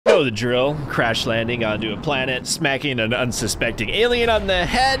know the drill. Crash landing onto a planet, smacking an unsuspecting alien on the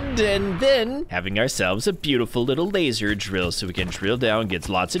head, and then having ourselves a beautiful little laser drill so we can drill down, get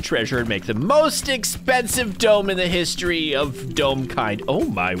lots of treasure, and make the most expensive dome in the history of dome kind. Oh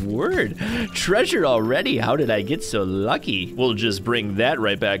my word. Treasure already. How did I get so lucky? We'll just bring that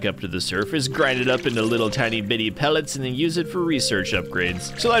right back up to the surface, grind it up into little tiny bitty pellets, and then use it for research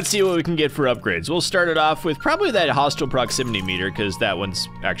upgrades. So let's see what we can get for upgrades. We'll start it off with probably that hostile proximity meter, because that one's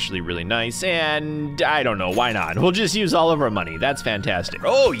actually really nice, and I don't know, why not? We'll just use all of our money. That's fantastic.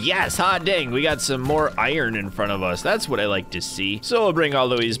 Oh yes, hot dang, we got some more iron in front of us. That's what I like to see. So we'll bring all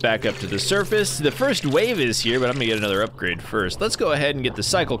these back up to the surface. The first wave is here, but I'm gonna get another upgrade first. Let's go ahead and get the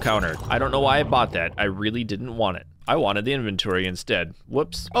cycle counter. I don't know why I bought that. I really didn't want it. I wanted the inventory instead.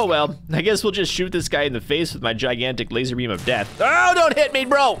 Whoops. Oh well, I guess we'll just shoot this guy in the face with my gigantic laser beam of death. Oh, don't hit me,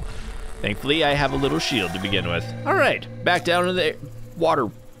 bro! Thankfully, I have a little shield to begin with. All right, back down to the water,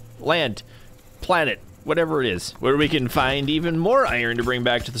 land, planet, whatever it is, where we can find even more iron to bring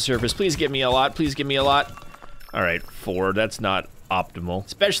back to the surface. Please give me a lot, please give me a lot. All right, 4, that's not optimal,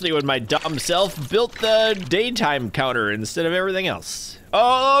 especially when my dumb self built the daytime counter instead of everything else.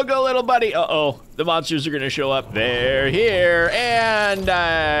 Oh, go little buddy. Uh-oh, the monsters are gonna show up. They're here, and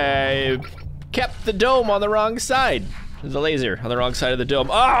I kept the dome on the wrong side. There's a laser on the wrong side of the dome.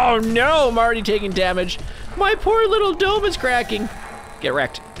 Oh no, I'm already taking damage. My poor little dome is cracking. Get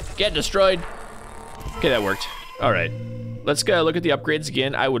wrecked, get destroyed. Okay, that worked. All right, let's go look at the upgrades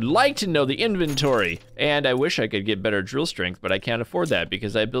again. I would like to know the inventory, and I wish I could get better drill strength, but I can't afford that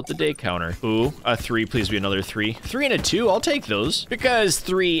because I built the day counter. Ooh, a 3, please be another 3. 3 and a 2, I'll take those. Because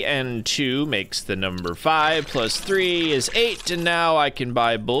 3 and 2 makes the number 5, plus 3 is 8, and now I can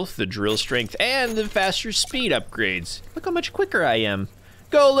buy both the drill strength and the faster speed upgrades. Look how much quicker I am.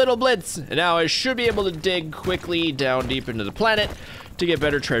 Go little Blitz. And now I should be able to dig quickly down deep into the planet to get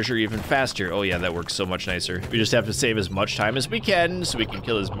better treasure even faster. Oh yeah, that works so much nicer. We just have to save as much time as we can so we can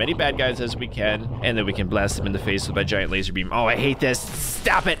kill as many bad guys as we can, and then we can blast them in the face with my giant laser beam. Oh, I hate this.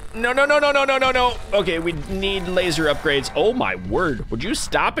 Stop it. No, no, no, no, no, no, no, no. Okay, we need laser upgrades. Oh my word. Would you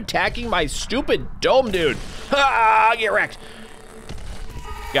stop attacking my stupid dome, dude? Ah, get wrecked.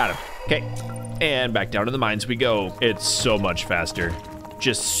 Got him. Okay. And back down to the mines we go. It's so much faster.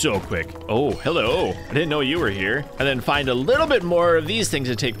 Just so quick. Oh, hello. I didn't know you were here. And then find a little bit more of these things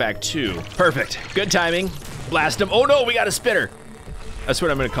to take back too. Perfect. Good timing. Blast them. Oh no, we got a spitter. That's what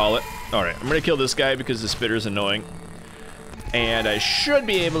I'm gonna call it. All right, I'm gonna kill this guy because the spitter's annoying. And I should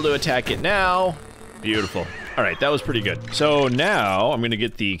be able to attack it now. Beautiful. All right, that was pretty good. So now I'm gonna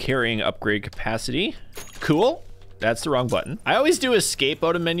get the carrying upgrade capacity. Cool. That's the wrong button. I always do escape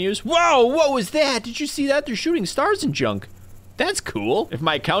out of menus. Whoa, what was that? Did you see that? They're shooting stars and junk. That's cool. If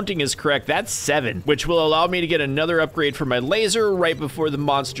my counting is correct, that's 7, which will allow me to get another upgrade for my laser right before the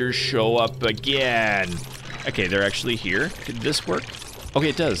monsters show up again. Okay, they're actually here. Did this work? Okay,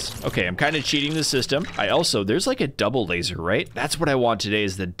 it does. Okay, I'm kind of cheating the system. There's like a double laser, right? That's what I want today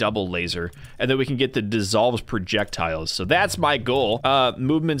is the double laser. And then we can get the dissolves projectiles. So that's my goal.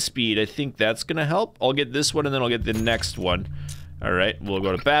 Movement speed, I think that's gonna help. I'll get this one and then I'll get the next one. All right, we'll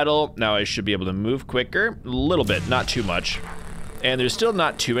go to battle. Now I should be able to move quicker. A little bit, not too much. And there's still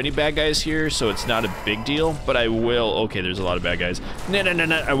not too many bad guys here, so it's not a big deal, but I will. Okay, there's a lot of bad guys. No, no, no,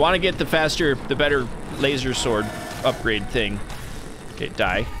 no. I want to get the faster, the better laser sword upgrade thing. Okay,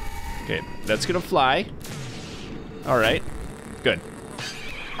 die. Okay, that's gonna fly. All right, good.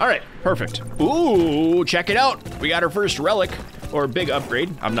 All right, perfect. Ooh, check it out. We got our first relic, or big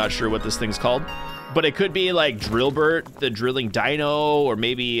upgrade. I'm not sure what this thing's called. But it could be like Drillbert, the drilling dino, or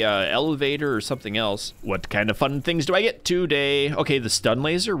maybe elevator or something else. What kind of fun things do I get today? Okay, the stun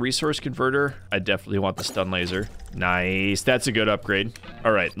laser, resource converter. I definitely want the stun laser. Nice, that's a good upgrade.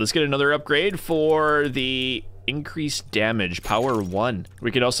 All right, let's get another upgrade for the increased damage, power 1.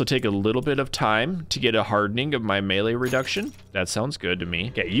 We could also take a little bit of time to get a hardening of my melee reduction. That sounds good to me.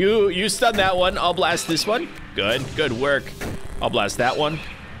 Okay, you stun that one. I'll blast this one. Good, good work. I'll blast that one.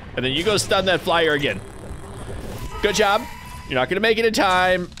 And then you go stun that flyer again. Good job. You're not gonna make it in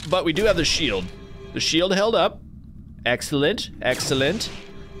time, but we do have the shield. The shield held up. Excellent, excellent.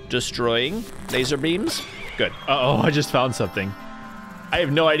 Destroying laser beams. Good. Uh-oh, I just found something. I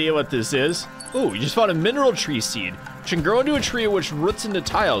have no idea what this is. Ooh, you just found a mineral tree seed, which can grow into a tree which roots into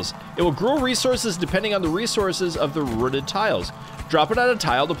tiles. It will grow resources depending on the resources of the rooted tiles. Drop it on a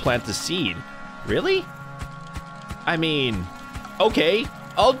tile to plant the seed. Really? I mean, okay.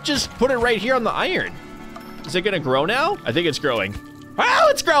 I'll just put it right here on the iron. Is it gonna grow now? I think it's growing. Oh,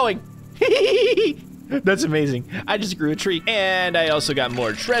 it's growing! That's amazing. I just grew a tree. And I also got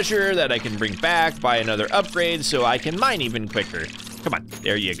more treasure that I can bring back, buy another upgrade so I can mine even quicker. Come on.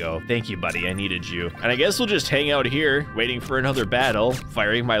 There you go. Thank you, buddy. I needed you. And I guess we'll just hang out here, waiting for another battle,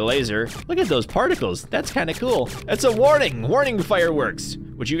 firing my laser. Look at those particles. That's kind of cool. That's a warning. Warning fireworks.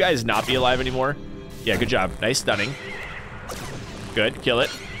 Would you guys not be alive anymore? Yeah, good job. Nice stunning. Good. Kill it.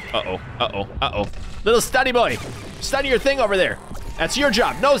 Uh-oh. Uh-oh. Uh-oh. Little stunny boy. Stun your thing over there. That's your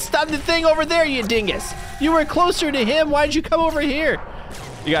job. No, stun the thing over there, you dingus. You were closer to him. Why'd you come over here?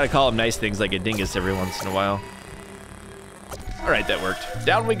 You gotta call him nice things like a dingus every once in a while. All right, that worked.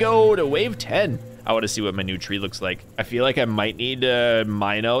 Down we go to wave 10. I want to see what my new tree looks like. I feel like I might need to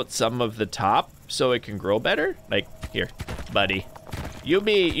mine out some of the top so it can grow better. Like, here, buddy. You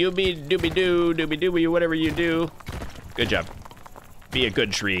be doobie-doo, whatever you do. Good job. Be a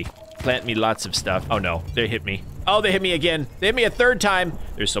good tree. Plant me lots of stuff. Oh no, they hit me. Oh, they hit me again. They hit me a third time.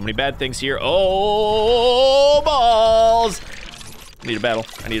 There's so many bad things here. Oh, balls. I need a battle.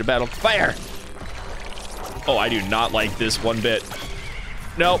 I need a battle. Fire. Oh, I do not like this one bit.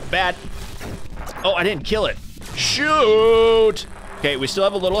 No, bad. Oh, I didn't kill it. Shoot. Okay, we still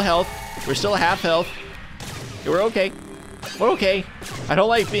have a little health. We're still half health. Yeah, we're okay. We're okay. I don't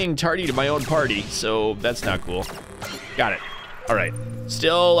like being tardy to my own party, so that's not cool. Got it. All right.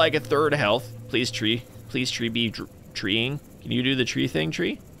 Still like a third health. Please, tree. Please, tree, be treeing. Can you do the tree thing,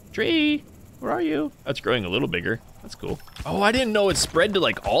 tree? Tree, where are you? That's growing a little bigger. That's cool. Oh, I didn't know it spread to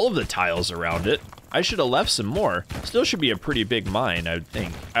like all of the tiles around it. I should have left some more. Still should be a pretty big mine, I would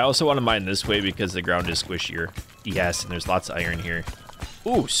think. I also want to mine this way because the ground is squishier. Yes, and there's lots of iron here.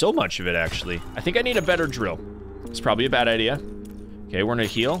 Ooh, so much of it, actually. I think I need a better drill. It's probably a bad idea. Okay, we're gonna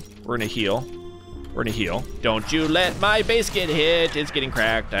heal. We're gonna heal. We're gonna heal. Don't you let my base get hit. It's getting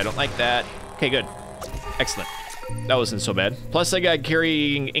cracked. I don't like that. Okay, good. Excellent. That wasn't so bad. Plus, I got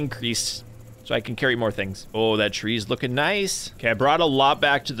carrying increase, so I can carry more things. Oh, that tree's looking nice. Okay, I brought a lot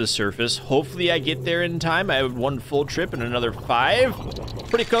back to the surface. Hopefully I get there in time. I have one full trip and another 5.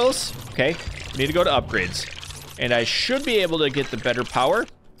 Pretty close. Okay, need to go to upgrades. And I should be able to get the better power.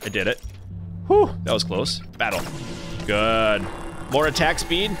 I did it. Whew, that was close. Battle. Good. More attack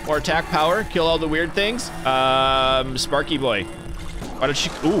speed, more attack power, kill all the weird things. Sparky boy. Why don't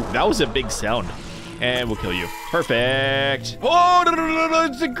you, ooh, that was a big sound. And we'll kill you. Perfect. Oh, no,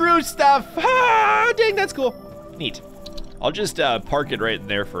 it's the Groot stuff. Ah, dang, that's cool. Neat. I'll just park it right in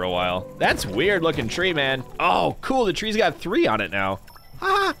there for a while. That's weird looking tree, man. Oh, cool, the tree's got 3 on it now.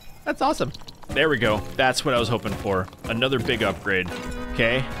 Ah, that's awesome. There we go. That's what I was hoping for. Another big upgrade.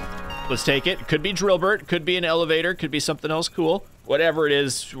 Okay, let's take it. Could be Drillbert, could be an elevator, could be something else cool. Whatever it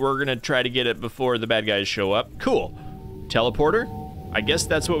is, we're gonna try to get it before the bad guys show up. Cool. Teleporter? I guess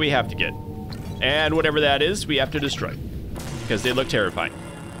that's what we have to get. And whatever that is, we have to destroy. Because they look terrifying.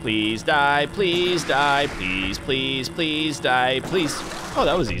 Please die, please die, please, please, please die, please. Oh,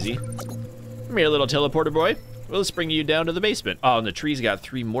 that was easy. Come here, little teleporter boy. Well, let's bring you down to the basement. Oh, and the tree's got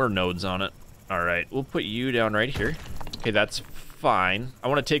 3 more nodes on it. All right, we'll put you down right here. Okay, that's fine. I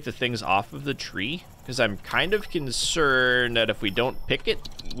want to take the things off of the tree because I'm kind of concerned that if we don't pick it,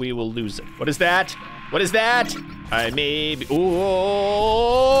 we will lose it. What is that? What is that? I may be,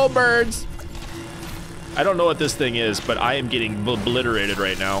 oh, birds. I don't know what this thing is, but I am getting obliterated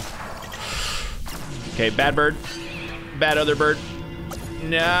right now. Okay, bad bird. Bad other bird.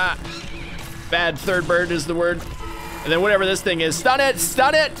 Nah. Bad third bird is the word. And then whatever this thing is, stun it,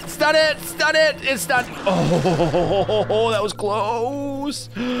 stun it, stun it, stun it, it's done. Oh, that was close.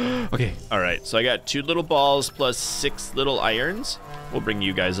 Okay, all right, so I got 2 little balls plus 6 little irons. We'll bring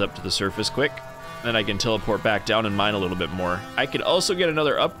you guys up to the surface quick. Then I can teleport back down and mine a little bit more. I could also get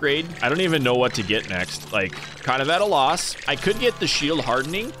another upgrade. I don't even know what to get next. Like, kind of at a loss. I could get the shield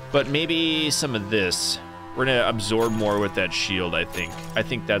hardening, but maybe some of this. We're gonna absorb more with that shield, I think. I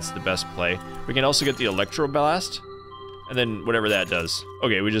think that's the best play. We can also get the Electro Blast, and then whatever that does.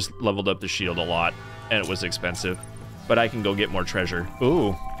 Okay, we just leveled up the shield a lot, and it was expensive. But I can go get more treasure.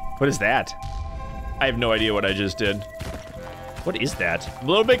 Ooh, what is that? I have no idea what I just did. What is that? I'm a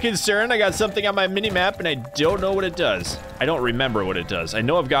little bit concerned. I got something on my mini-map, and I don't know what it does. I don't remember what it does. I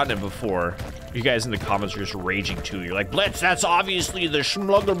know I've gotten it before. You guys in the comments are just raging too. You're like, Blitz, that's obviously the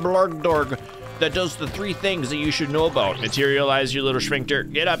Schmuggelblordorg that does the 3 things that you should know about. Materialize, you little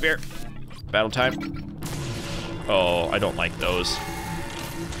shrinkter. Get up here. Battle time. Oh, I don't like those.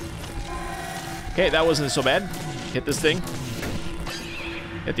 Okay, that wasn't so bad. Hit this thing.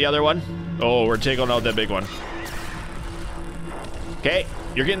 Hit the other one. Oh, we're taking out that big one. Okay,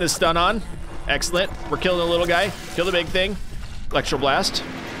 you're getting the stun on. Excellent. We're killing the little guy. Kill the big thing. Electro Blast.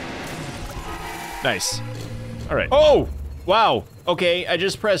 Nice. All right. Oh, wow. Okay, I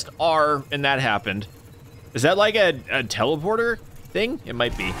just pressed R and that happened. Is that like a teleporter thing? It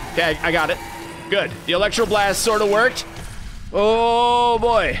might be. Okay, I got it. Good. The Electro Blast sort of worked. Oh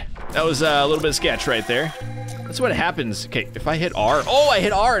boy, that was a little bit of sketch right there. That's what happens. Okay, if I hit R, oh, I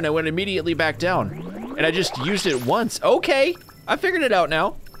hit R and I went immediately back down. And I just used it once. Okay, I figured it out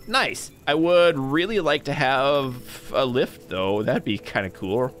now. Nice. I would really like to have a lift though. That'd be kind of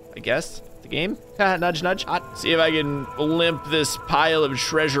cool, I guess. The game, nudge, nudge. See if I can limp this pile of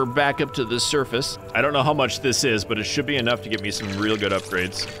treasure back up to the surface. I don't know how much this is, but it should be enough to get me some real good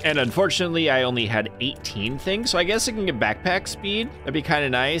upgrades. And unfortunately, I only had 18 things, so I guess I can get backpack speed. That'd be kind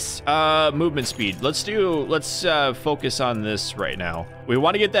of nice. Movement speed. Let's focus on this right now. We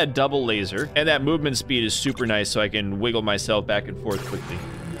want to get that double laser, and that movement speed is super nice, so I can wiggle myself back and forth quickly.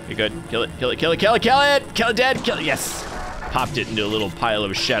 Okay, good. Kill it, kill it, kill it, kill it, kill it! Kill it dead, kill it, yes! Popped it into a little pile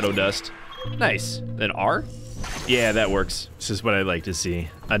of shadow dust. Nice. Then R? Yeah, that works. This is what I like to see.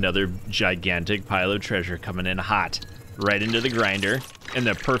 Another gigantic pile of treasure coming in hot. Right into the grinder in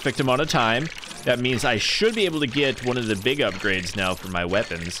the perfect amount of time. That means I should be able to get one of the big upgrades now for my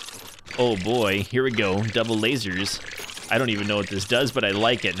weapons. Oh boy, here we go. Double lasers. I don't even know what this does, but I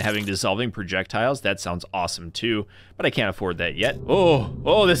like it. And having dissolving projectiles, that sounds awesome too. But I can't afford that yet.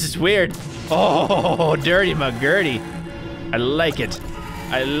 Oh, this is weird. Oh, dirty McGurdy. I like it.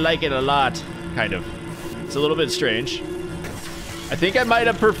 I like it a lot, kind of. It's a little bit strange. I think I might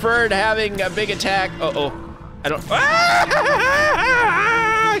have preferred having a big attack. Uh-oh. I don't... Ah!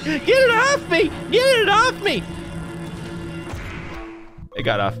 Get it off me! Get it off me! It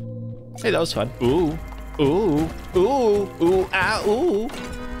got off. Hey, that was fun. Ooh. Ooh. Ooh. Ooh. Ah, ooh.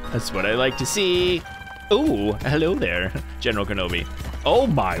 That's what I like to see. Ooh. Hello there, General Kenobi. Oh,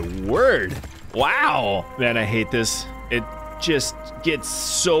 my word. Wow. Man, I hate this. It just gets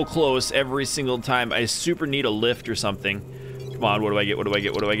so close every single time. I super need a lift or something. Come on, what do I get? What do I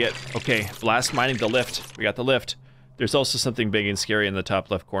get? What do I get? Okay, blast mining the lift. We got the lift. There's also something big and scary in the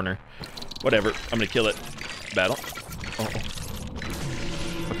top left corner. Whatever, I'm gonna kill it. Battle.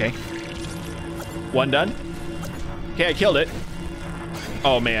 Uh-oh. Okay. One done. Okay, I killed it.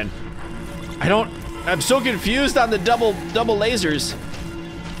 Oh man. I'm so confused on the double lasers.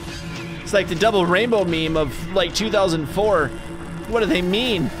 It's like the double rainbow meme of like 2004. What do they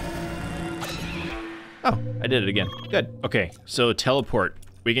mean? Oh, I did it again. Good. Okay, so teleport.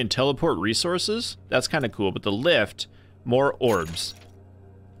 We can teleport resources. That's kind of cool, but the lift, more orbs.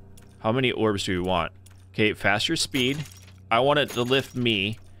 How many orbs do we want? Okay, faster speed. I want it to lift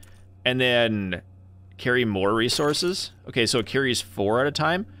me and then carry more resources. Okay, so it carries 4 at a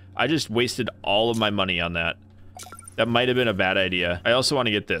time. I just wasted all of my money on that. That might have been a bad idea. I also want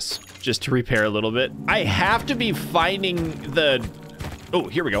to get this, just to repair a little bit. I have to be finding the... Oh,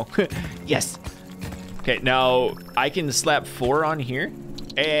 here we go. Yes. Okay, now I can slap 4 on here,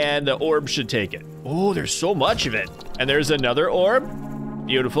 and the orb should take it. Oh, there's so much of it. And there's another orb.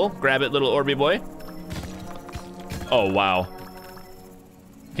 Beautiful. Grab it, little orby boy. Oh, wow.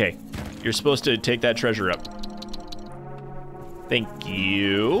 Okay, you're supposed to take that treasure up. Thank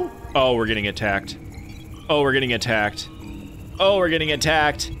you. Oh, we're getting attacked. Oh, we're getting attacked. Oh, we're getting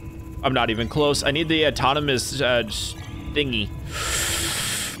attacked. I'm not even close. I need the autonomous thingy.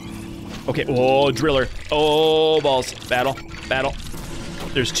 Okay, oh, driller. Oh, balls. Battle, battle.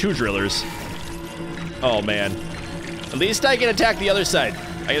 There's 2 drillers. Oh, man. At least I can attack the other side.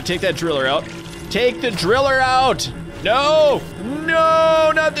 I gotta take that driller out. Take the driller out! No!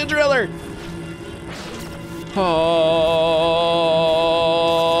 No, not the driller! Oh,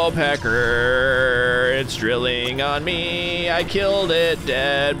 Pecker, it's drilling on me. I killed it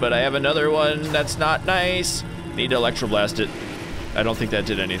dead, but I have another one that's not nice. Need to electroblast it. I don't think that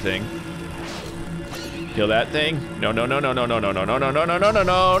did anything. Kill that thing. No, no, no, no, no, no, no, no, no, no, no, no, no, no,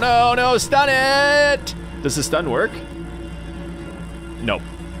 no, no, no, stun it! Does the stun work? Nope,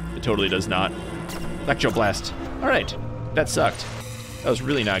 it totally does not. Electroblast. All right, that sucked. That was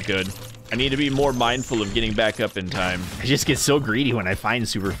really not good. I need to be more mindful of getting back up in time. I just get so greedy when I find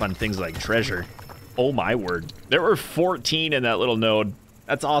super fun things like treasure. Oh my word. There were 14 in that little node.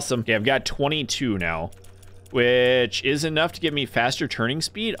 That's awesome. Okay, I've got 22 now, which is enough to give me faster turning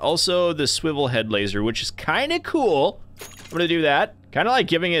speed. Also the swivel head laser, which is kind of cool. I'm gonna do that. Kind of like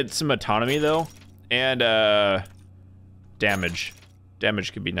giving it some autonomy though. And damage.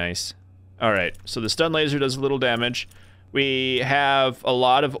 Damage could be nice. All right, so the stun laser does a little damage. We have a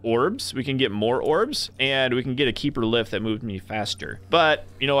lot of orbs. We can get more orbs, and we can get a keeper lift that moves me faster. But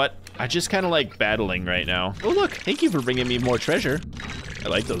you know what? I just kind of like battling right now. Oh look, thank you for bringing me more treasure. I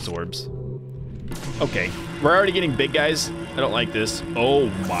like those orbs. Okay, we're already getting big guys. I don't like this. Oh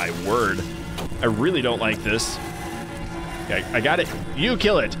my word. I really don't like this. Okay, I got it. You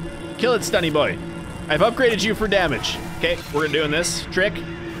kill it. Kill it, Stunny boy. I've upgraded you for damage. Okay, we're doing this trick.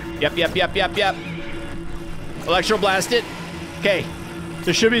 Yep, yep, yep, yep, yep. Electroblast it. Okay,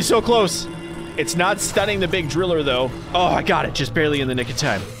 this should be so close. It's not stunning the big driller though. Oh, I got it, just barely in the nick of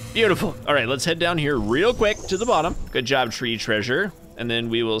time. Beautiful. All right, let's head down here real quick to the bottom. Good job, tree treasure. And then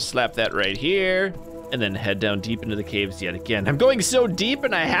we will slap that right here and then head down deep into the caves yet again. I'm going so deep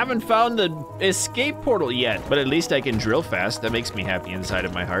and I haven't found the escape portal yet, but at least I can drill fast. That makes me happy inside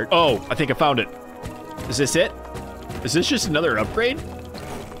of my heart. Oh, I think I found it. Is this it? Is this just another upgrade?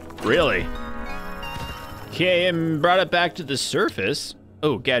 Really? Okay, and brought it back to the surface.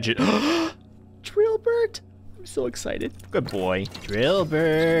 Oh, gadget. Drillbert. I'm so excited. Good boy.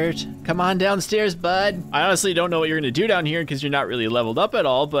 Drillbert. Come on downstairs, bud. I honestly don't know what you're gonna do down here because you're not really leveled up at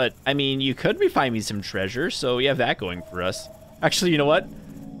all, but I mean, you could find me some treasure, so we have that going for us. Actually, you know what?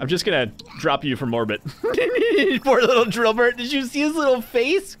 I'm just gonna drop you from orbit. Poor little Drillbert. Did you see his little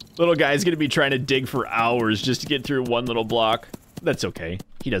face? Little guy's gonna be trying to dig for hours just to get through one little block. That's okay.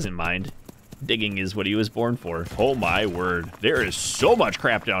 He doesn't mind. Digging is what he was born for. Oh my word. There is so much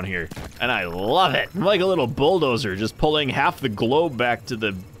crap down here, and I love it. I'm like a little bulldozer just pulling half the globe back to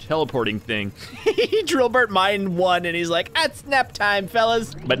the teleporting thing. Drillbert mined one, and he's like, it's nap time,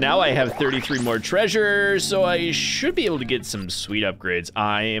 fellas. But now I have 33 more treasures, so I should be able to get some sweet upgrades.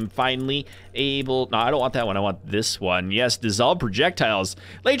 I am finally able, no, I don't want that one. I want this one. Yes, dissolve projectiles.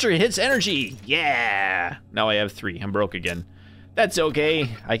 Laser hits energy. Yeah. Now I have 3. I'm broke again. That's okay.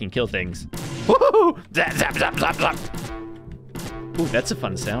 I can kill things. Woohoo! Zap, zap, zap, zap, zap. Ooh, that's a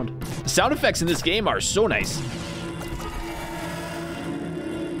fun sound. The sound effects in this game are so nice.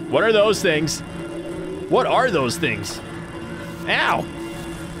 What are those things? What are those things? Ow!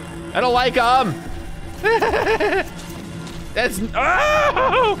 I don't like them. That's,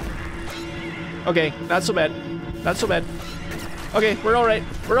 oh! Okay, not so bad. Not so bad. Okay, we're all right.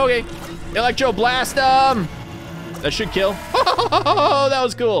 We're okay. Electro blast them. That should kill. Oh, that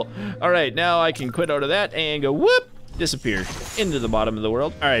was cool. All right, now I can quit out of that and go whoop, disappear into the bottom of the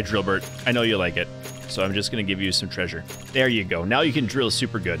world. All right, Drillbert, I know you like it, so I'm just gonna give you some treasure. There you go. Now you can drill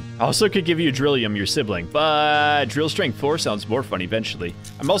super good. I also could give you Drillium, your sibling, but drill strength 4 sounds more fun eventually.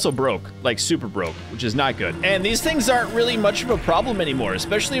 I'm also broke, like super broke, which is not good. And these things aren't really much of a problem anymore,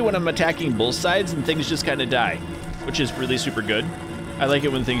 especially when I'm attacking both sides and things just kind of die, which is really super good. I like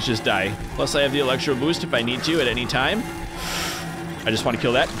it when things just die. Plus I have the electro boost if I need to at any time. I just want to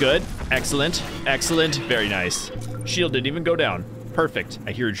kill that. Good. Excellent. Excellent. Very nice. Shield didn't even go down. Perfect.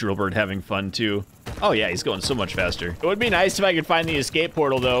 I hear Drillbert having fun too. Oh yeah, he's going so much faster. It would be nice if I could find the escape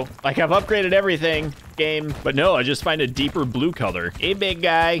portal though. Like I've upgraded everything, game. But no, I just find a deeper blue color. Hey big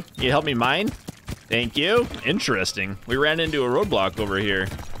guy, you help me mine? Thank you. Interesting. We ran into a roadblock over here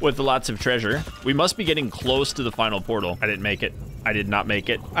with lots of treasure. We must be getting close to the final portal. I didn't make it. I did not make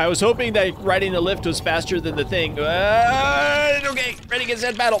it. I was hoping that riding the lift was faster than the thing. Okay, ready to get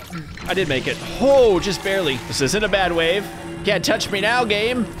set battle. I did make it. Oh, just barely. This isn't a bad wave. Can't touch me now,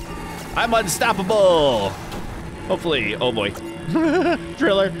 game. I'm unstoppable. Hopefully, oh boy.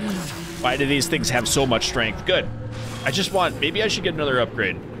 Driller. Why do these things have so much strength? Good. I just want, maybe I should get another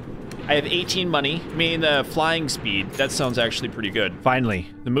upgrade. I have 18 money, meaning the flying speed. That sounds actually pretty good. Finally,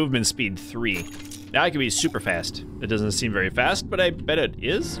 the movement speed 3. Now I can be super fast. It doesn't seem very fast, but I bet it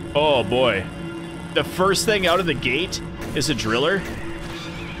is. Oh boy. The first thing out of the gate is a driller.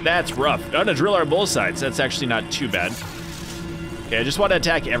 That's rough. On a driller on both sides. That's actually not too bad. Okay, I just want to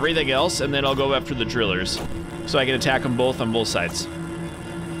attack everything else, and then I'll go after the drillers. So I can attack them both on both sides.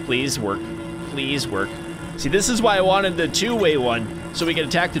 Please work. Please work. See, this is why I wanted the two-way one, so we can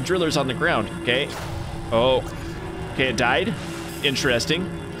attack the drillers on the ground, okay? Oh, okay, it died. Interesting.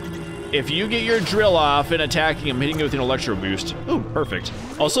 If you get your drill off and attacking him, hitting it with an electro boost. Ooh, perfect.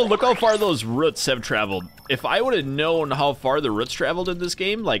 Also, look how far those roots have traveled. If I would have known how far the roots traveled in this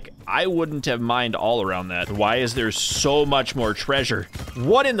game, like, I wouldn't have mined all around that. Why is there so much more treasure?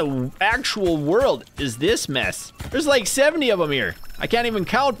 What in the actual world is this mess? There's like 70 of them here. I can't even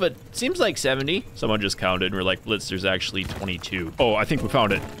count, but seems like 70. Someone just counted and we're like, Blitz, there's actually 22. Oh, I think we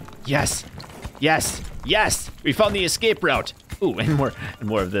found it. Yes, yes, yes. We found the escape route. Ooh, and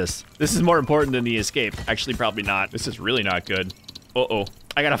more of this. This is more important than the escape. Actually, probably not. This is really not good. Uh-oh.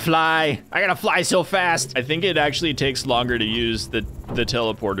 I gotta fly. I gotta fly so fast. I think it actually takes longer to use the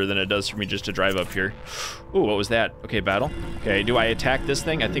teleporter than it does for me just to drive up here. Ooh, what was that? Okay, battle. Okay, do I attack this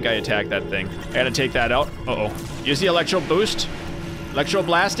thing? I think I attack that thing. I gotta take that out. Uh-oh. Use the electro boost. Electro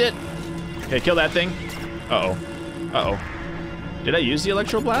blast it. Okay, kill that thing. Uh-oh. Uh-oh. Did I use the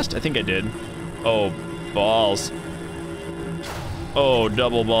electro blast? I think I did. Oh, balls. Oh,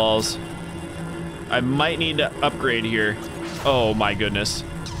 double balls. I might need to upgrade here. Oh my goodness.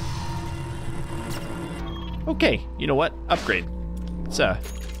 Okay, you know what? Upgrade. It's a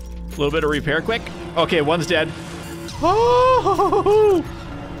little bit of repair quick. Okay, one's dead. Oh!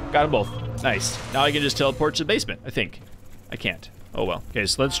 Got them both. Nice. Now I can just teleport to the basement, I think. I can't. Oh well. Okay,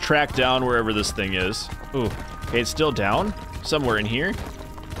 so let's track down wherever this thing is. Ooh. Okay, it's still down. Somewhere in here.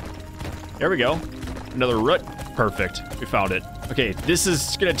 There we go. Another root. Perfect. We found it. Okay, this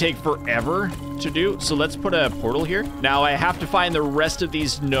is gonna take forever to do, so let's put a portal here. Now I have to find the rest of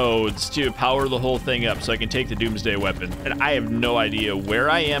these nodes to power the whole thing up so I can take the Doomsday weapon. And I have no idea where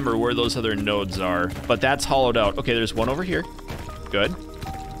I am or where those other nodes are, but that's hollowed out. Okay, there's one over here. Good.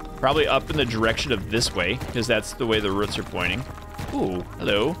 Probably up in the direction of this way, because that's the way the roots are pointing. Ooh,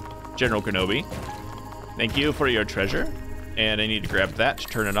 hello, General Kenobi. Thank you for your treasure. And I need to grab that to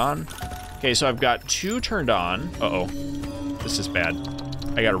turn it on. Okay, so I've got 2 turned on. Uh-oh, this is bad.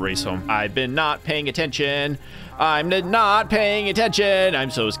 I gotta race home. I've been not paying attention. I'm not paying attention. I'm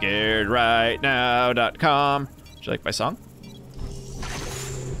so scared right now.com. Do you like my song?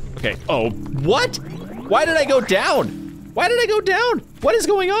 Okay, oh, what? Why did I go down? Why did I go down? What is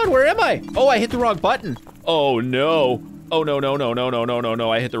going on? Where am I? Oh, I hit the wrong button. Oh no. Oh no, no, no, no, no, no, no,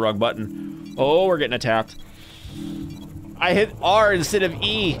 no. I hit the wrong button. Oh, we're getting attacked. I hit R instead of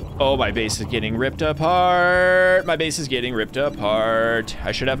E. Oh, my base is getting ripped apart. My base is getting ripped apart.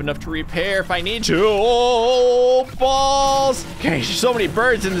 I should have enough to repair if I need to. Oh, balls. Okay, so many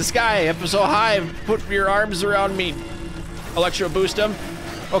birds in the sky up so high. Put your arms around me. Electro boost them.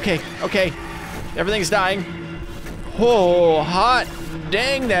 Okay, okay. Everything's dying. Oh, hot.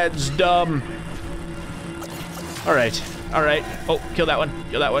 Dang, that's dumb. All right, all right. Oh, kill that one,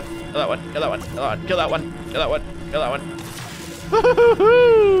 kill that one, kill that one, kill that one, kill that one, kill that one, kill that one, kill that one.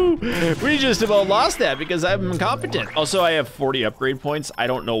 We just about lost that because I'm incompetent. Also, I have 40 upgrade points. I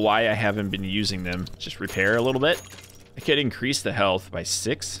don't know why I haven't been using them. Just repair a little bit. I could increase the health by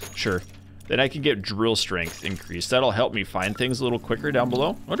 6, sure. Then I can get drill strength increased. That'll help me find things a little quicker down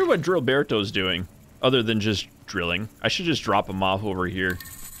below. I wonder what Drillberto's doing other than just drilling. I should just drop him off over here.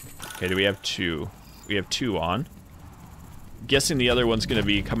 Okay, do we have 2? We have 2 on. Guessing the other one's gonna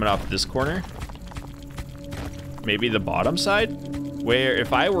be coming off this corner. Maybe the bottom side? Where,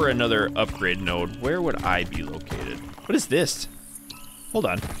 if I were another upgrade node, where would I be located? What is this? Hold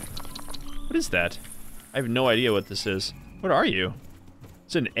on. What is that? I have no idea what this is. What are you?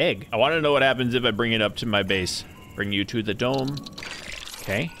 It's an egg. I want to know what happens if I bring it up to my base. Bring you to the dome.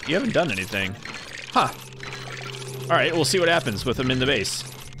 Okay, you haven't done anything. Huh. All right, we'll see what happens with them in the base.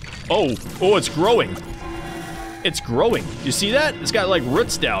 Oh, oh, it's growing. It's growing. You see that? It's got like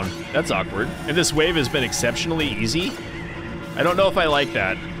roots down. That's awkward. And this wave has been exceptionally easy. I don't know if I like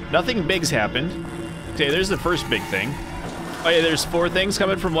that. Nothing big's happened. Okay, there's the first big thing. Oh yeah, there's 4 things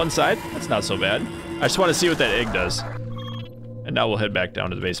coming from one side. That's not so bad. I just want to see what that egg does. And now we'll head back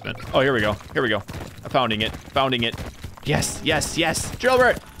down to the basement. Oh, here we go. Here we go. I'm founding it. Founding it. Yes, yes, yes.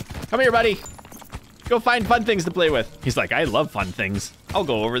 Drillbert, come here, buddy. Go find fun things to play with. He's like, I love fun things. I'll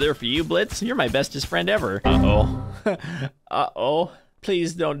go over there for you, Blitz. You're my bestest friend ever. Uh-oh. Uh-oh.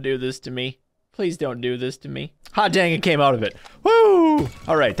 Please don't do this to me. Please don't do this to me. Hot dang, it came out of it. Woo!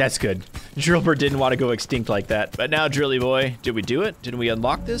 All right, that's good. Drillbert didn't want to go extinct like that. But now, Drilly boy, did we do it? Didn't we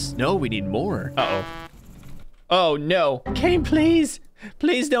unlock this? No, we need more. Uh-oh. Oh, no. Kane, please.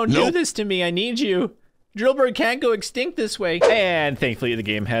 Please don't do this to me. I need you. Drillbert can't go extinct this way. And thankfully the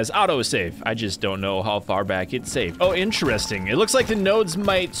game has autosave. I just don't know how far back it's saved. Oh, interesting. It looks like the nodes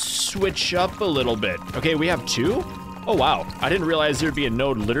might switch up a little bit. Okay, we have 2? Oh, wow. I didn't realize there'd be a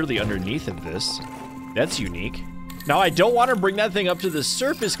node literally underneath of this. That's unique. Now, I don't want to bring that thing up to the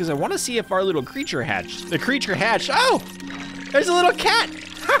surface because I want to see if our little creature hatched. The creature hatched. Oh, there's a little cat.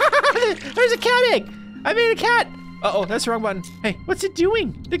 There's a cat egg. I made a cat. Uh-oh, that's the wrong button. Hey, what's it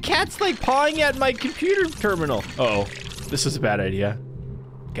doing? The cat's like pawing at my computer terminal. Uh-oh, this is a bad idea.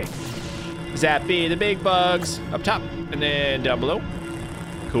 Okay. Zappy the big bugs up top and then down below.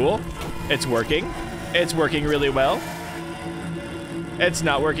 Cool. It's working. It's working really well. It's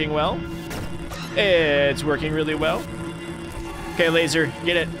not working well. It's working really well. Okay, laser,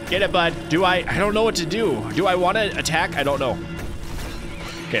 get it, bud. I don't know what to do. Do I want to attack? I don't know.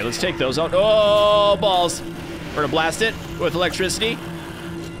 Okay, let's take those out. Oh, balls. We're gonna blast it with electricity.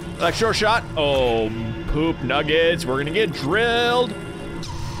 Electro shot. Oh, poop nuggets. We're gonna get drilled.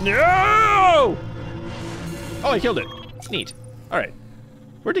 No! Oh, I killed it. Neat. All right.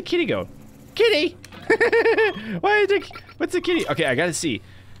 Where'd the kitty go? Kitty! What's the kitty? Okay, I gotta see.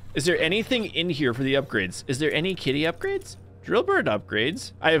 Is there anything in here for the upgrades? Is there any kitty upgrades? Drillbert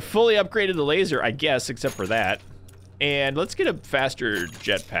upgrades. I have fully upgraded the laser, I guess, except for that. And let's get a faster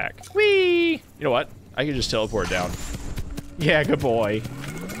jetpack. Whee! You know what? I can just teleport down. Yeah, good boy.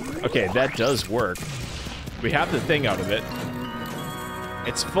 Okay, that does work. We have the thing out of it.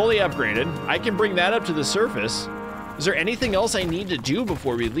 It's fully upgraded. I can bring that up to the surface. Is there anything else I need to do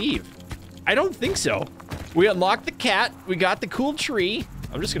before we leave? I don't think so. We unlocked the cat. We got the cool tree.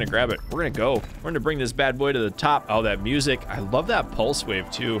 I'm just gonna grab it. We're gonna go. We're gonna bring this bad boy to the top. Oh, that music. I love that pulse wave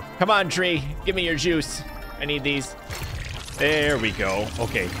too. Come on, tree. Give me your juice. I need these. There we go.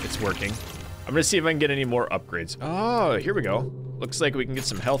 Okay, it's working. I'm gonna see if I can get any more upgrades. Oh, here we go. Looks like we can get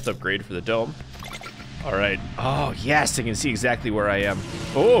some health upgrade for the dome. All right. Oh, yes, I can see exactly where I am.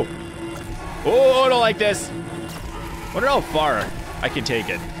 Oh, I don't like this. Wonder how far I can take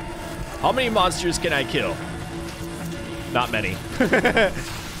it. How many monsters can I kill? Not many.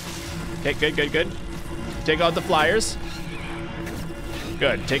 Okay, good. Take out the flyers.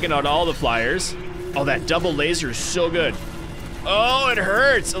 Good, taking out all the flyers. Oh, that double laser is so good. Oh, it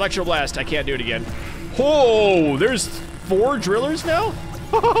hurts. Electroblast, I can't do it again. Oh, there's 4 drillers now?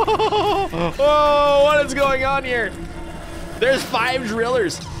 Oh, what is going on here? There's 5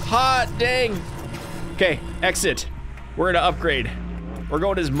 drillers. Hot dang. Okay, exit. We're gonna upgrade. We're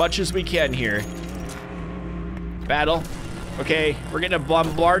going as much as we can here. Battle. Okay, we're getting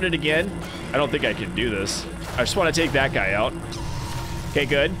bombarded again. I don't think I can do this. I just want to take that guy out. Okay,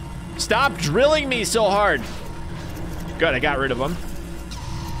 good. Stop drilling me so hard. Good, I got rid of him.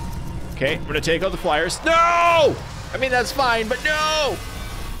 Okay, I'm gonna take out the flyers. No! I mean, that's fine, but no!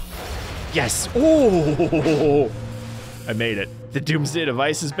 Yes. Oh! I made it. The Doomsday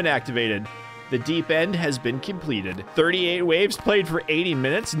device has been activated. The deep end has been completed. 38 waves played for 80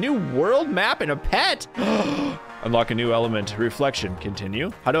 minutes. New world map and a pet. Unlock a new element. Reflection.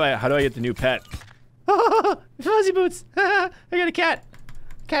 Continue. How do I get the new pet? Fuzzy boots. I got a cat.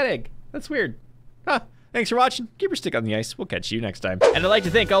 Cat egg. That's weird. Huh. Thanks for watching. Keep your stick on the ice. We'll catch you next time. And I'd like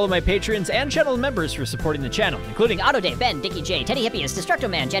to thank all of my patrons and channel members for supporting the channel, including Autoday, Ben, Dickie J, Teddy Hippias,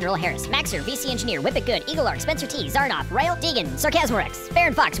 Destructo-Man, General Harris, Maxer, VC Engineer, Whip It Good, Eagle Arc, Spencer T, Zarnoff, Rail, Deegan, Sarcasmorex,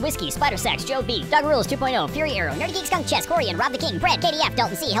 Baron Fox, Whiskey, Spider Sax, Joe B, Dog Rules 2.0, Fury Arrow, Nerdy Geek Skunk Chess, Corian, Rob the King, Brad, KDF,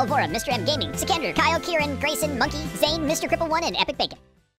 Dalton C, Helvora, Mr. M Gaming, Sikander, Kyle, Kieran, Grayson, Monkey, Zane, Mr. Cripple 1, and Epic Bacon.